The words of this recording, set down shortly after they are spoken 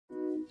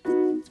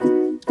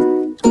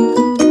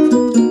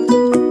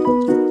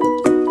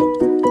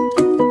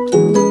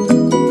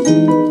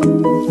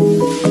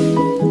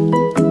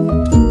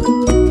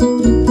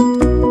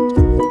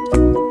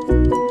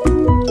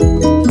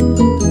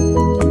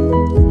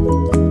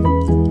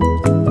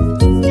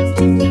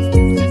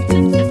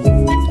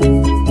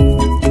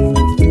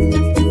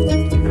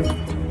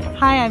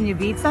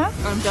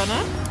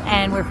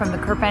We're from the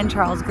Kirpan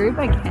Charles Group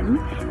again.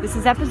 This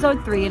is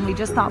episode 3, and we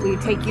just thought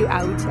we'd take you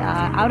out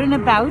and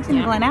about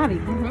in Glen Abbey.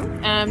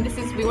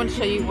 We want to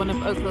show you one of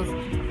Oakville's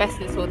best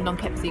little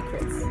non-kept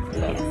secrets. So,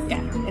 yes.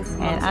 Yeah, it's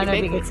and I don't know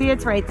if you can see,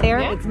 it's right there.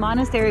 Yeah. It's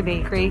Monastery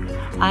Bakery.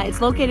 It's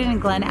located in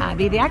Glen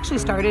Abbey. They actually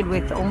started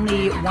with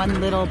only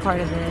one little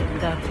part of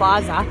the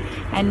plaza,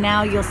 and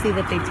now you'll see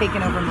that they've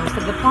taken over most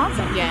of the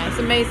plaza. Yeah, it's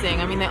amazing.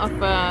 I mean, they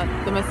offer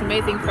the most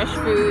amazing fresh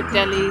food,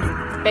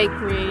 delis,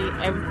 bakery,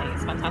 everything.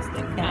 It's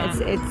fantastic. Yeah,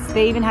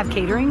 they even have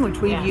catering, which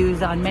we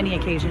use on many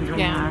occasions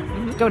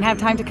when we don't have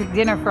time to cook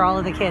dinner for all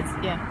of the kids.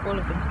 Yeah, all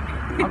of them.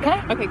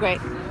 Okay. Okay, great.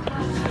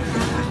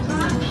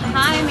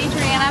 Hi, I'm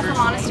Adriana from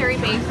Monastery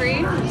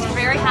Bakery. We're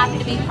very happy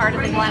to be part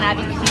of the Glen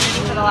Abbey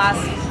community for the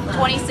last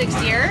 26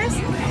 years,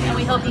 and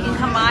we hope you can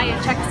come by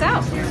and check us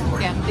out.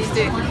 Yeah, please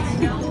do.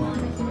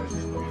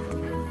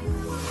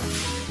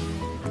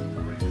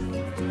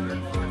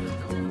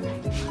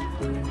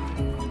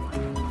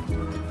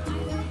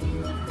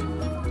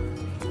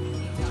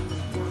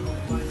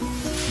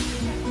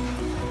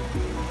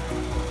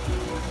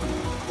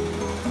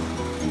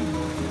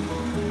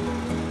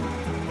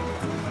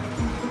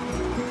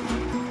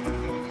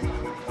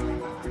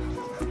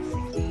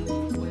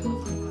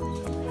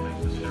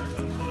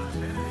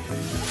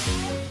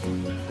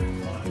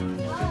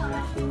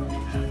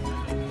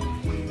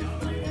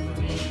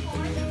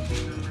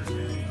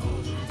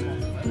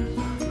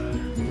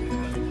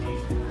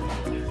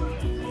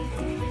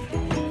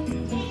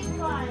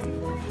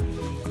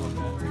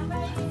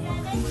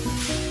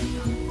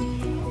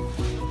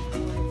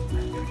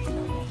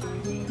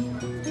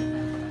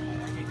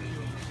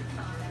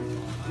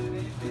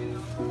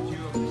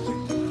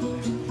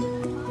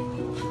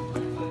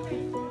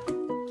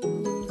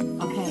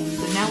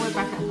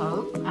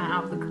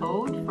 Out of the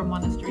cold from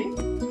Monastery.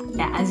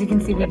 Yeah, as you can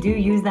see, we do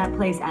use that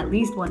place at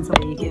least once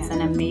a week. It's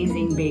an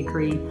amazing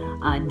bakery,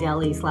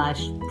 deli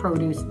 /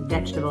 produce,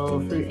 vegetable,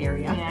 fruit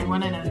area. Yeah,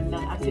 everyone I know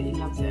absolutely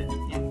loves it.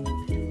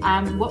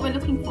 Yeah. What we're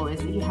looking for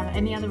is if you have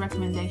any other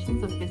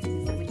recommendations of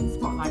businesses that we can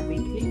spotlight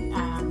weekly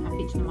and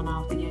feature them on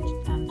our video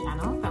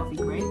channel, that would be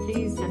great.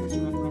 Please send us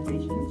your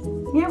recommendations.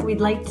 Yeah,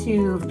 we'd like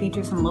to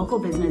feature some local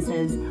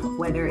businesses,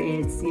 whether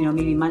it's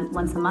maybe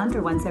once a month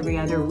or once every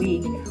other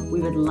week.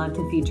 We would love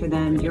to feature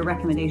them. Your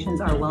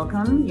recommendations are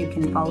welcome. You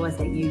can follow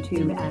us at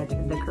YouTube at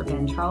the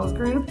Kirpan Charles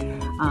Group,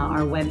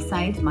 our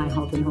website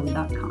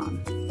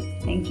myhaltonhome.com.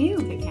 Thank you.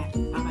 Take care.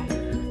 Bye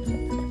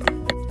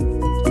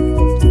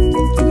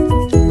bye.